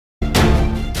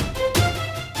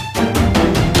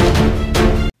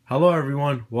Hello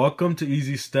everyone, welcome to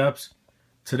Easy Steps.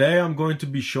 Today I'm going to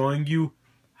be showing you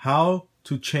how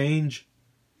to change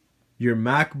your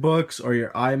MacBooks or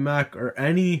your iMac or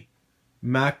any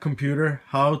Mac computer,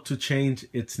 how to change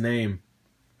its name.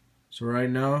 So right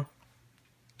now,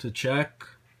 to check,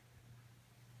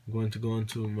 I'm going to go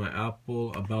into my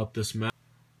Apple About This Mac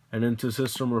and into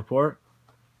System Report.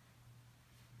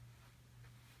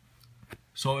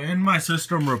 So in my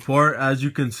System Report, as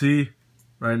you can see,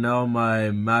 right now my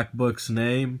MacBook's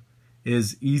name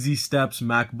is Easy Steps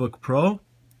MacBook Pro.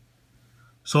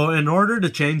 So in order to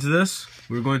change this,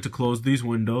 we're going to close these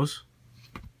windows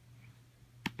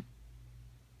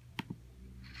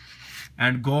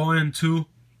and go into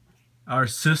our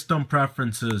System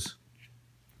Preferences.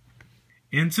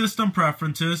 In System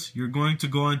Preferences, you're going to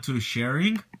go into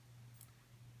Sharing,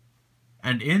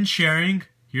 and in Sharing,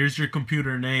 here's your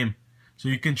computer name. So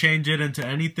you can change it into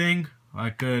anything. I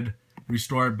could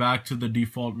restore it back to the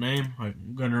default name.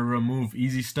 I'm going to remove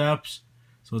Easy Steps.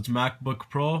 So it's MacBook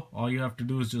Pro. All you have to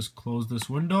do is just close this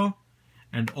window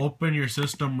and open your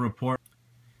System Report.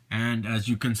 And as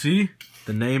you can see,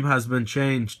 the name has been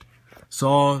changed.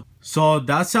 So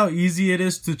that's how easy it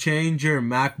is to change your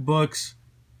MacBook's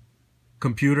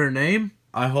computer name.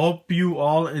 I hope you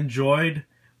all enjoyed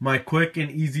my quick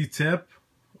and easy tip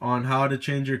on how to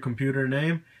change your computer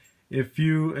name. If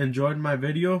you enjoyed my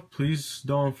video, please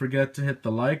don't forget to hit the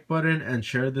like button and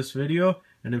share this video.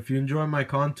 And if you enjoy my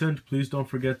content, please don't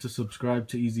forget to subscribe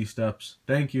to Easy Steps.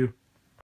 Thank you.